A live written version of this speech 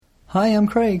Hi, I'm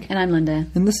Craig. And I'm Linda.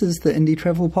 And this is the Indie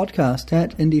Travel Podcast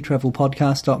at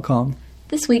indietravelpodcast.com.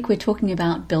 This week we're talking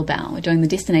about Bilbao. We're doing the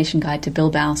destination guide to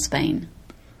Bilbao, Spain.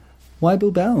 Why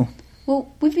Bilbao? Well,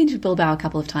 we've been to Bilbao a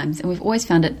couple of times and we've always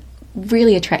found it a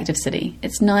really attractive city.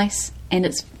 It's nice and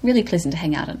it's really pleasant to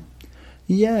hang out in.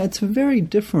 Yeah, it's very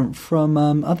different from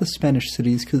other Spanish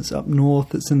cities because it's up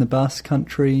north, it's in the Basque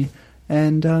Country,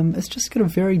 and it's just got a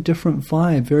very different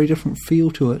vibe, very different feel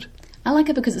to it. I like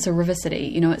it because it's a river city.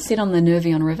 You know, it's set on the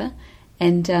Nervion River,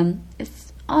 and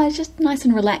it's just nice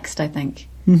and relaxed, I think.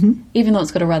 Mm-hmm. Even though it's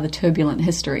got a rather turbulent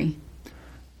history.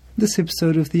 This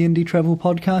episode of the Indie Travel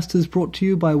Podcast is brought to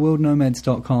you by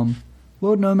worldnomads.com.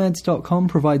 Worldnomads.com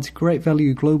provides great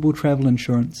value global travel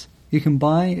insurance. You can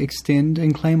buy, extend,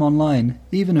 and claim online,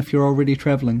 even if you're already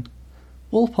travelling.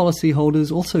 All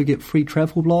policyholders also get free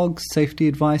travel blogs, safety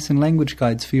advice, and language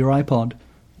guides for your iPod.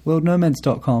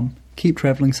 Worldnomads.com. Keep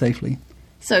travelling safely.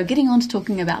 So, getting on to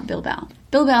talking about Bilbao.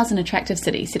 Bilbao is an attractive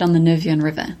city set on the Nervion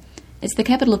River. It's the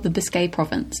capital of the Biscay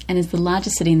province and is the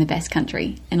largest city in the Basque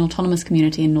Country, an autonomous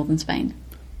community in northern Spain.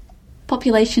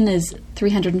 Population is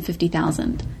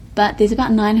 350,000, but there's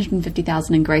about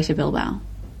 950,000 in Greater Bilbao.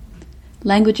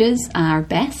 Languages are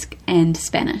Basque and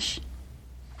Spanish.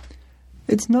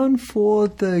 It's known for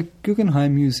the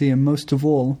Guggenheim Museum most of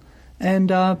all, and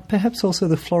perhaps also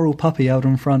the floral puppy out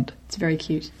in front. It's very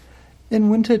cute. In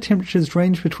winter, temperatures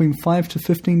range between 5 to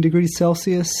 15 degrees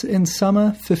Celsius. In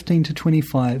summer, 15 to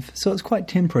 25, so it's quite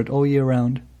temperate all year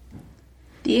round.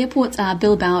 The airports are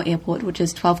Bilbao Airport, which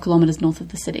is 12 kilometres north of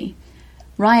the city.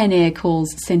 Ryanair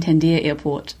calls Santander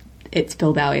Airport its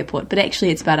Bilbao Airport, but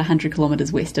actually it's about 100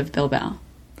 kilometres west of Bilbao.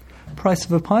 Price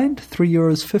of a pint,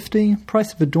 €3.50.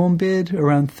 Price of a dorm bed,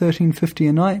 around $13.50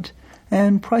 a night.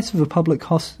 And price of a public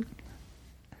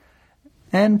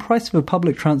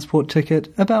transport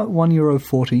ticket, about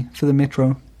 €1.40 for the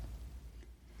metro.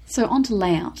 So on to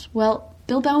layout. Well,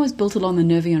 Bilbao was built along the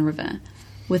Nervion River,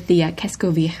 with the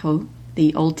Casco Viejo,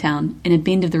 the old town, in a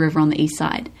bend of the river on the east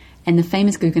side, and the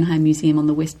famous Guggenheim Museum on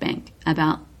the west bank,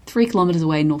 about 3 kilometres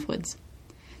away northwards.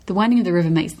 The winding of the river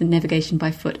makes the navigation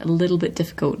by foot a little bit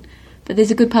difficult, but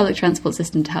there's a good public transport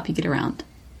system to help you get around.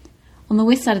 On the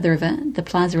west side of the river, the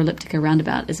Plaza Elliptica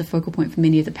roundabout is a focal point for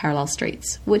many of the parallel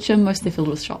streets, which are mostly filled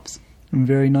with shops. And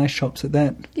very nice shops at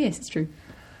that. Yes, it's true.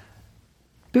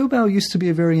 Bilbao used to be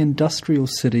a very industrial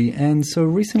city, and so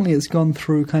recently it's gone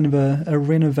through kind of a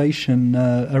renovation,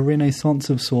 a renaissance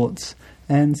of sorts.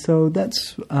 And so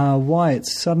that's why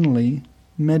it's suddenly,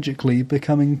 magically,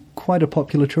 becoming quite a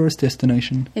popular tourist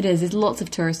destination. It is. There's lots of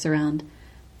tourists around.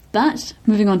 But,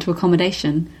 moving on to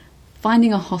accommodation,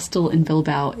 finding a hostel in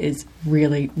Bilbao is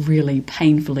really, really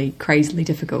painfully, crazily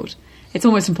difficult. It's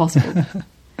almost impossible.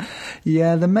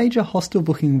 Yeah, the major hostel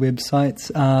booking websites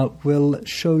will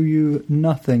show you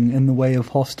nothing in the way of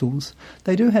hostels.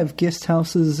 They do have guest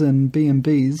houses and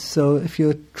B&Bs, so if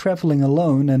you're travelling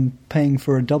alone and paying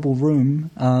for a double room,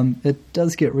 it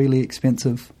does get really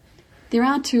expensive. There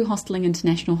are 2 hosteling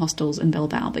international hostels in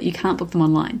Bilbao, but you can't book them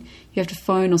online. You have to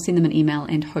phone or send them an email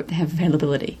and hope they have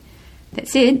availability. That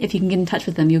said, if you can get in touch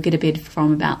with them, you'll get a bed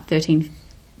from about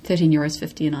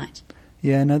 €13.50 a night.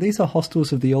 Yeah, no, these are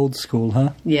hostels of the old school, huh?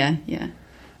 Yeah.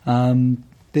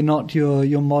 They're not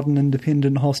your modern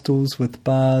independent hostels with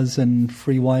bars and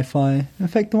free Wi-Fi. In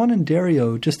fact, the one in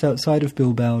Dario, just outside of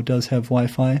Bilbao, does have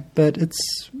Wi-Fi, but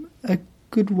it's a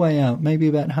good way out, maybe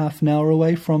about half an hour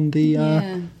away from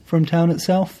from town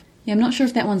itself. Yeah, I'm not sure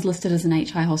if that one's listed as an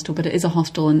HI hostel, but it is a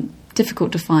hostel and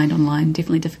difficult to find online,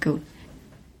 definitely difficult.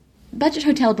 Budget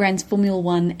hotel brands Formula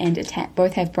 1 and Etat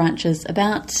both have branches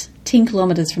about 10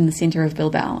 kilometres from the centre of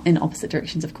Bilbao, in opposite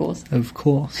directions, of course. Of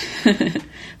course.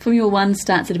 Formula 1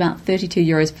 starts at about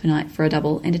 €32 per night for a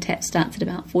double, and Etat starts at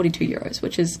about €42,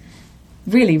 which is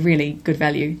really, really good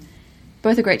value.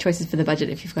 Both are great choices for the budget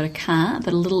if you've got a car,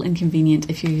 but a little inconvenient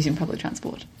if you're using public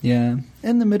transport. Yeah.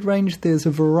 In the mid-range, there's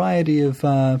a variety of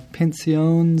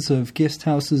pensions, of guest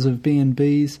houses, of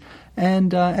B&Bs,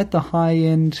 and at the high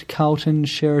end, Carlton,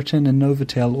 Sheraton and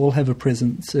Novotel all have a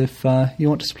presence if you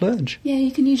want to splurge. Yeah,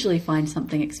 you can usually find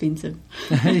something expensive.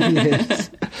 Yes.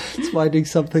 It's finding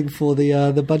something for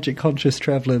the budget-conscious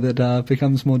traveller that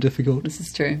becomes more difficult. This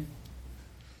is true.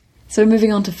 So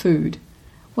moving on to food.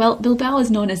 Well, Bilbao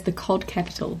is known as the cod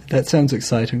capital. That sounds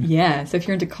exciting. Yeah, so if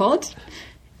you're into cod,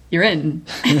 you're in.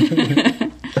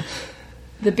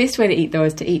 The best way to eat, though,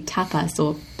 is to eat tapas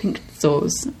or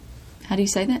pinchos. How do you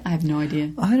say that? I have no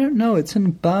idea. I don't know. It's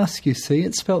in Basque, you see.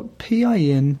 It's spelled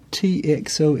Pintxos.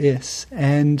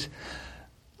 And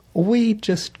we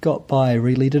just got by,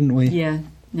 really, didn't we? Yeah,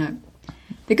 no.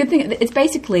 The good thing, it's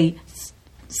basically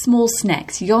small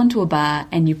snacks. You go into a bar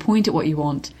and you point at what you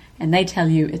want, and they tell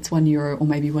you it's €1 or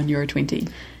maybe €1.20.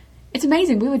 It's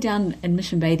amazing. We were down in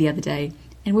Mission Bay the other day,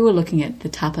 and we were looking at the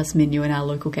tapas menu in our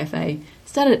local cafe.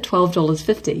 Started at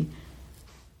 $12.50.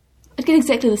 I'd get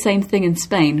exactly the same thing in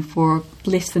Spain for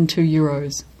less than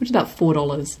 €2, which is about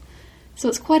 $4. So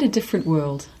it's quite a different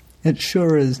world. It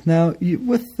sure is. Now,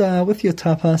 with your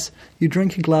tapas, you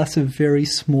drink a glass of very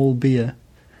small beer.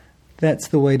 That's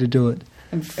the way to do it.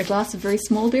 A glass of very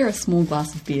small beer or a small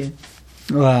glass of beer?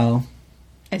 Wow.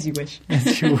 As you wish.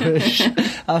 As you wish.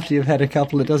 After you've had a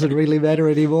couple, it doesn't really matter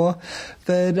anymore.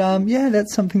 But, yeah,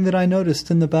 that's something that I noticed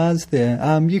in the bars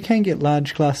there. You can get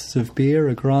large glasses of beer,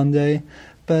 a grande,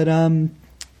 but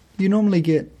you normally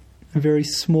get a very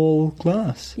small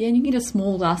glass. Yeah, and you can get a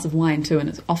small glass of wine too, and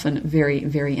it's often very,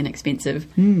 very inexpensive.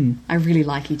 I really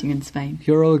like eating in Spain.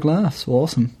 Euro a glass,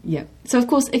 awesome. Yeah. So, of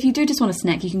course, if you do just want a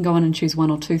snack, you can go in and choose one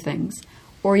or two things.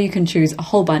 Or you can choose a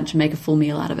whole bunch and make a full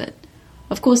meal out of it.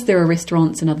 Of course, there are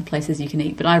restaurants and other places you can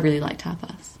eat, but I really like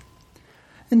tapas.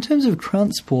 In terms of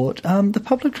transport, the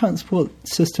public transport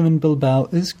system in Bilbao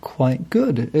is quite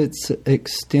good. It's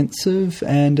extensive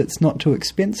and it's not too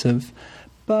expensive.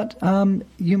 But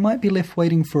you might be left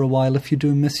waiting for a while if you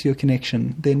do miss your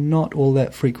connection. They're not all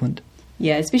that frequent.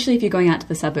 Yeah, especially if you're going out to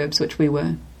the suburbs, which we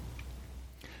were.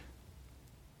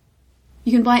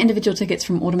 You can buy individual tickets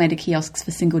from automated kiosks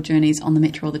for single journeys on the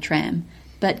metro or the tram.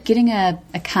 But getting a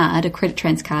card, a credit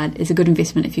trans card, is a good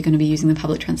investment if you're going to be using the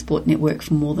public transport network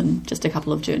for more than just a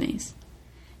couple of journeys.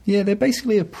 Yeah, they're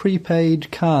basically a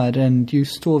prepaid card and you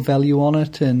store value on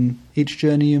it, and each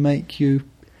journey you make you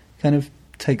kind of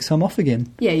take some off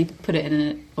again. Yeah, you put it in and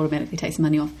it automatically takes the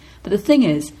money off. But the thing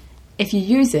is, if you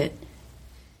use it,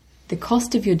 the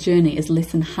cost of your journey is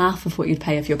less than half of what you'd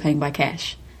pay if you're paying by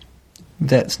cash.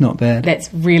 That's not bad.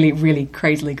 That's really, really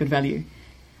crazily good value.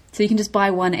 So you can just buy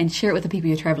one and share it with the people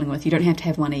you're travelling with. You don't have to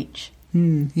have one each.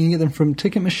 You can get them from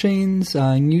ticket machines,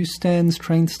 newsstands,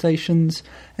 train stations,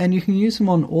 and you can use them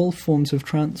on all forms of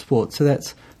transport. So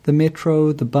that's the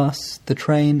metro, the bus, the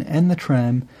train and the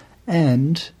tram,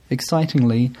 and,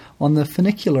 excitingly, on the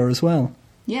funicular as well.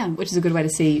 Yeah, which is a good way to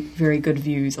see very good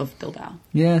views of Bilbao.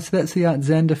 Yeah, so that's the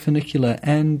Alexander funicular.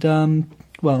 And,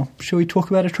 well, shall we talk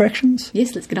about attractions?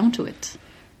 Yes, let's get on to it.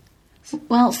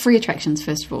 Well, free attractions,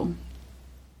 first of all.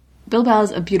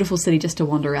 Bilbao's a beautiful city just to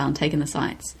wander around, take in the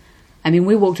sights. I mean,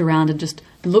 we walked around and just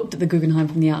looked at the Guggenheim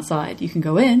from the outside. You can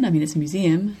go in, I mean, it's a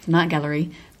museum, it's an art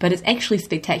gallery, but it's actually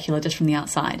spectacular just from the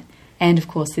outside. And, of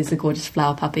course, there's the gorgeous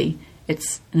flower puppy.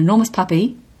 It's an enormous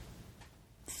puppy,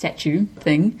 statue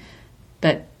thing,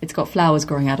 but it's got flowers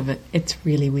growing out of it. It's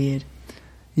really weird.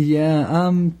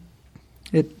 Yeah,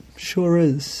 it sure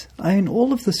is. I mean,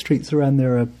 all of the streets around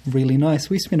there are really nice.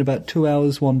 We spent about 2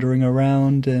 hours wandering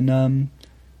around, and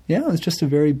yeah, it was just a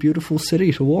very beautiful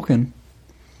city to walk in.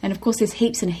 And, of course, there's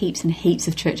heaps and heaps and heaps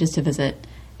of churches to visit,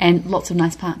 and lots of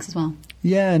nice parks as well.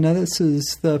 Yeah, no, this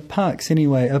is, the parks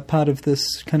anyway, are part of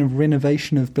this kind of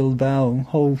renovation of Bilbao.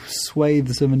 Whole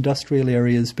swathes of industrial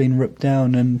areas been ripped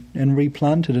down and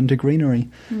replanted into greenery.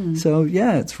 So,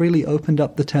 yeah, it's really opened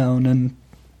up the town and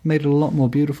made it a lot more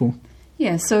beautiful.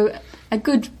 Yeah, so a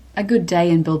good day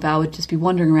in Bilbao would just be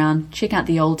wandering around, check out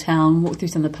the old town, walk through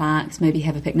some of the parks, maybe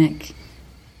have a picnic.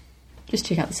 Just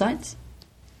check out the sights.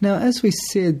 Now, as we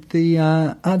said, the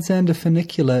Alexander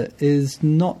funicular is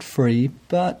not free,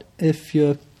 but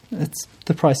it's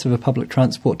the price of a public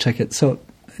transport ticket, so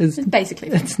it's basically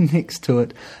free. It's next to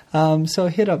it. So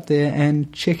head up there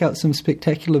and check out some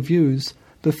spectacular views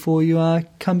before you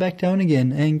come back down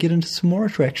again and get into some more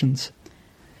attractions.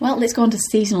 Well, let's go on to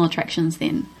seasonal attractions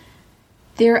then.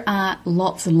 There are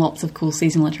lots and lots of cool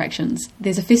seasonal attractions.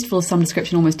 There's a festival of some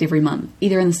description almost every month,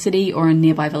 either in the city or in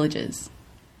nearby villages.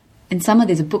 In summer,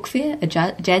 there's a book fair, a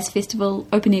jazz festival,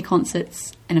 open-air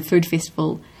concerts, and a food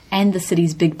festival, and the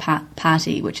city's big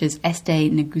party, which is Este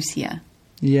Negucia.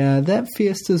 Yeah, that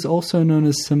fiesta is also known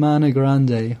as Semana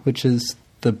Grande, which is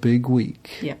the big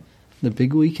week. Yep. The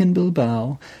big week in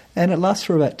Bilbao. And it lasts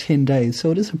for about 10 days,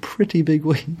 so it is a pretty big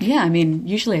week. Yeah, I mean,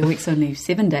 usually a week's only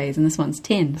 7 days, and this one's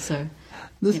 10, so...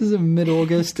 This is in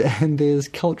mid-August, and there's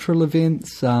cultural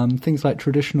events, things like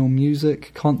traditional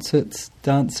music, concerts,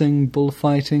 dancing,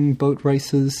 bullfighting, boat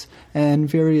races, and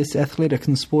various athletic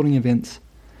and sporting events.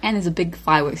 And there's a big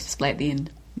fireworks display at the end.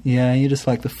 Yeah, you just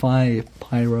like the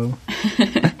pyro.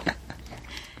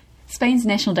 Spain's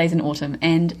national days in autumn,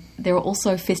 and there are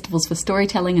also festivals for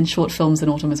storytelling and short films in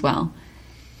autumn as well.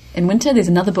 In winter, there's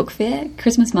another book fair,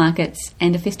 Christmas markets,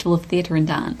 and a festival of theatre and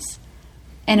dance.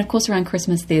 And of course, around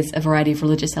Christmas, there's a variety of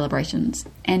religious celebrations,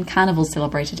 and carnivals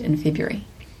celebrated in February.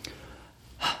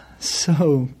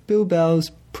 So,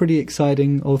 Bilbao's pretty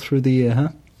exciting all through the year, huh?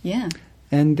 Yeah.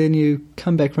 And then you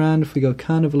come back round. If we go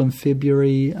Carnival in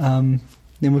February, then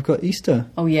we've got Easter.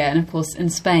 Oh, yeah, and of course, in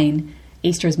Spain,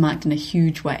 Easter is marked in a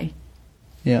huge way.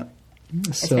 Yeah.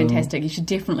 It's fantastic. You should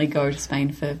definitely go to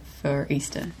Spain for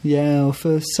Easter. Yeah, or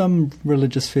for some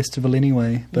religious festival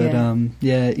anyway. But,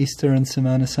 Easter in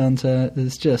Semana Santa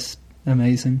is just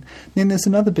amazing. Then there's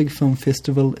another big film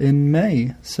festival in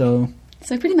May, So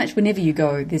pretty much whenever you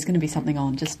go, there's going to be something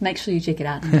on. Just make sure you check it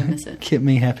out and don't miss it. Keep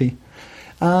me happy.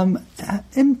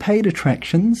 In paid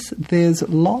attractions, there's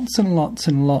lots and lots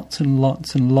and lots and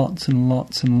lots and lots and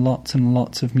lots and lots and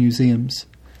lots of museums.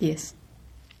 Yes.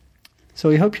 So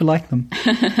we hope you like them.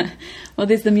 Well,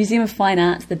 there's the Museum of Fine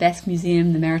Arts, the Basque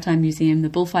Museum, the Maritime Museum, the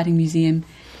Bullfighting Museum,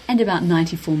 and about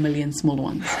 94 million smaller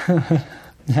ones.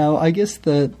 Now, I guess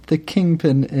the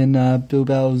kingpin in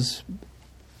Bilbao's,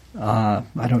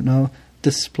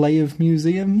 display of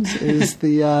museums is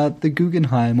the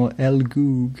Guggenheim, or El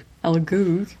Gug. El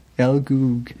Gug. El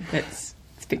Gug. That's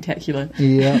spectacular.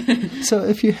 Yeah. So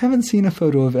if you haven't seen a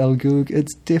photo of El Gug,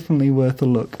 it's definitely worth a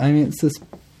look. I mean, it's this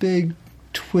big,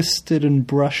 twisted and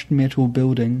brushed metal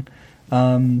building.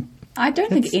 I don't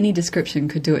think any description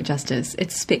could do it justice.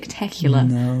 It's spectacular.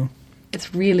 No.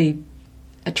 It's really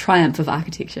a triumph of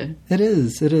architecture. It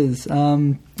is.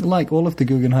 Like all of the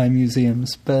Guggenheim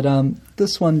museums, but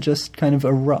this one just kind of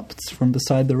erupts from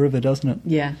beside the river, doesn't it?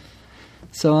 Yeah.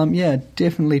 So,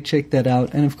 definitely check that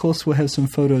out. And, of course, we'll have some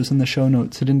photos in the show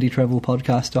notes at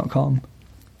indietravelpodcast.com.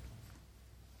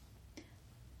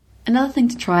 Another thing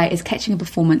to try is catching a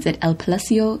performance at El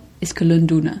Palacio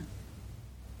Euskalduna.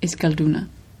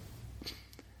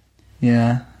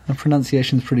 Yeah, the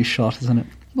pronunciation's pretty shot, isn't it?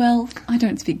 Well, I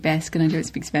don't speak Basque and I don't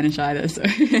speak Spanish either, so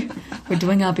we're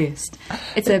doing our best.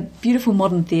 It's a beautiful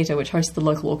modern theatre which hosts the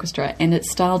local orchestra, and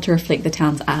it's styled to reflect the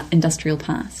town's industrial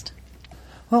past.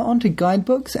 Well, on to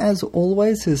guidebooks. As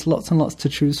always, there's lots and lots to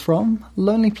choose from.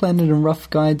 Lonely Planet and Rough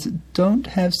Guides don't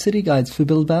have city guides for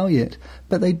Bilbao yet,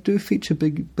 but they do feature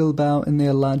Big Bilbao in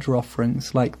their larger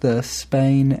offerings, like the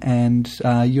Spain and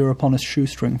Europe on a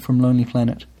Shoestring from Lonely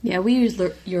Planet. Yeah, we used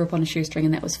Europe on a Shoestring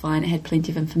and that was fine. It had plenty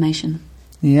of information.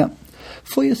 Yeah.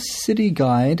 For your city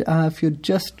guide, if you're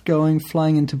just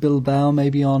flying into Bilbao,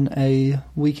 maybe on a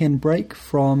weekend break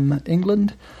from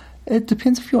England, it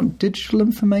depends if you want digital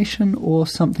information or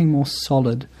something more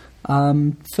solid.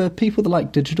 For people that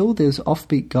like digital, there's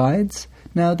Offbeat Guides.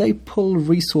 Now, they pull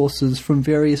resources from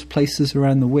various places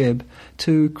around the web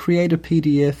to create a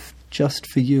PDF just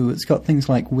for you. It's got things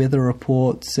like weather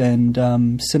reports and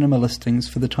cinema listings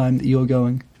for the time that you're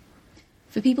going.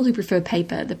 For people who prefer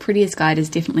paper, the prettiest guide is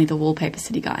definitely the Wallpaper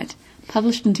City Guide.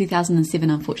 Published in 2007,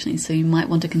 unfortunately, so you might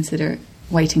want to consider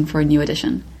waiting for a new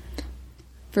edition.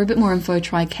 For a bit more info,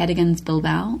 try Cadogan's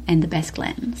Bilbao and the Basque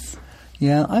Lands.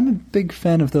 Yeah, I'm a big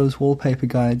fan of those wallpaper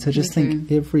guides. I just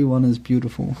think everyone is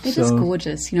beautiful. They're just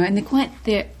gorgeous, and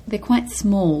they're quite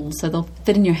small, so they'll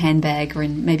fit in your handbag or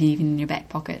maybe even in your back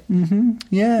pocket. Mm-hmm.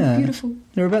 Yeah. They're beautiful.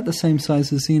 They're about the same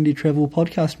size as the Indie Travel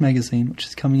Podcast magazine, which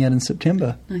is coming out in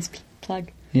September. Nice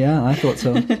plug. Yeah, I thought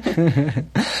so.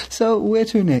 So, where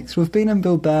to next? We've been in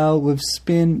Bilbao. We've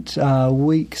spent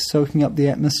weeks soaking up the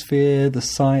atmosphere, the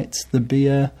sights, the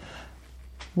beer.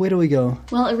 Where do we go?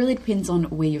 Well, it really depends on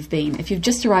where you've been. If you've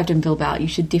just arrived in Bilbao, you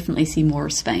should definitely see more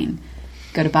of Spain.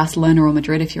 Go to Barcelona or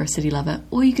Madrid if you're a city lover,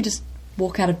 or you could just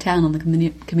walk out of town on the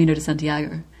Camino de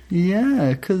Santiago.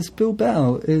 Yeah, because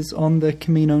Bilbao is on the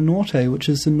Camino Norte, which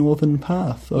is the northern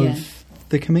path of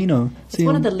the Camino. It's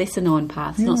one of the lesser known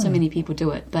paths. Not so many people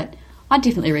do it, but I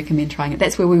definitely recommend trying it.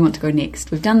 That's where we want to go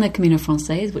next. We've done the Camino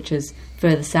Francés, which is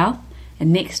further south,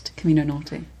 and next Camino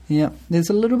Norte. Yeah, there's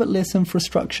a little bit less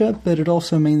infrastructure, but it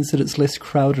also means that it's less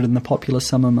crowded in the popular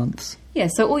summer months. Yeah,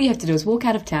 so all you have to do is walk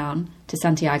out of town to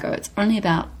Santiago. It's only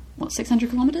about, 600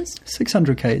 kilometres?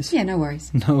 600 k's. Yeah, no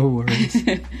worries. No worries.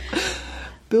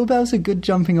 Bilbao's a good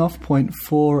jumping off point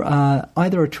for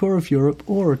either a tour of Europe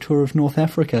or a tour of North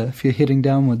Africa if you're heading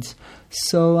downwards.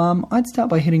 So I'd start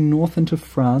by heading north into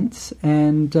France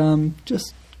and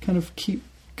just kind of keep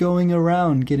going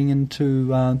around, getting into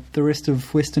the rest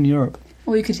of Western Europe.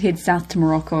 Or you could head south to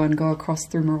Morocco and go across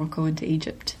through Morocco into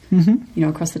Egypt,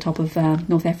 across the top of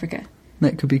North Africa.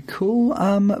 That could be cool.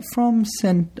 From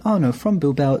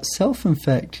Bilbao itself, in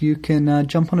fact, you can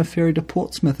jump on a ferry to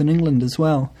Portsmouth in England as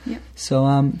well. Yep.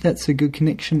 So that's a good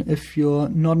connection if you're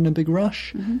not in a big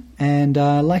rush. Mm-hmm. And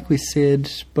like we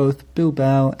said, both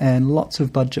Bilbao and lots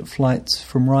of budget flights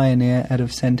from Ryanair out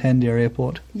of Santander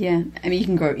Airport. Yeah, I mean, you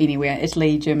can go anywhere,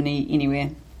 Italy, Germany,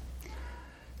 anywhere.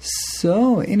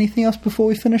 So, anything else before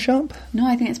we finish up? No,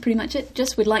 I think that's pretty much it.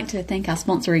 Just would like to thank our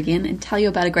sponsor again and tell you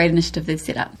about a great initiative they've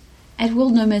set up. At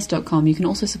worldnomads.com, you can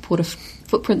also support a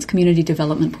Footprints community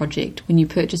development project when you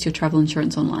purchase your travel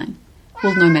insurance online.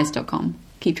 Worldnomads.com.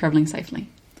 Keep travelling safely.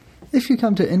 If you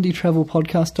come to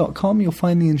indietravelpodcast.com, you'll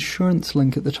find the insurance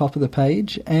link at the top of the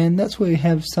page, and that's where we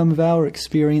have some of our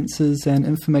experiences and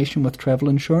information with travel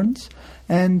insurance,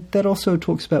 and that also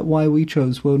talks about why we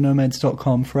chose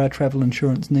worldnomads.com for our travel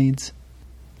insurance needs.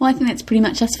 Well, I think that's pretty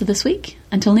much us for this week.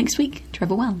 Until next week,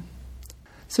 travel well.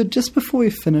 So just before we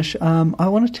finish, I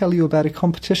want to tell you about a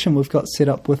competition we've got set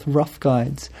up with Rough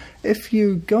Guides. If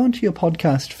you go into your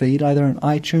podcast feed, either on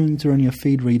iTunes or in your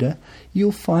feed reader,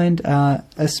 you'll find a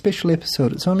special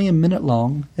episode. It's only a minute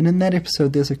long, and in that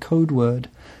episode there's a code word.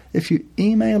 If you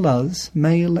email us,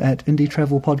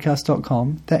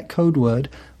 mail@indietravelpodcast.com, that code word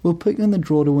will put you in the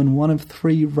draw to win one of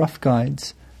 3 Rough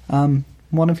Guides,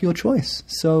 one of your choice.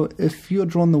 So if you're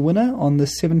drawn the winner on the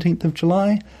 17th of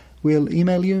July, we'll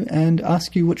email you and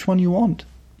ask you which one you want.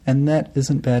 And that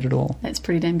isn't bad at all. That's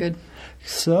pretty damn good.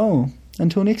 So,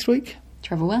 until next week.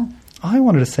 Travel well. I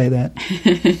wanted to say that.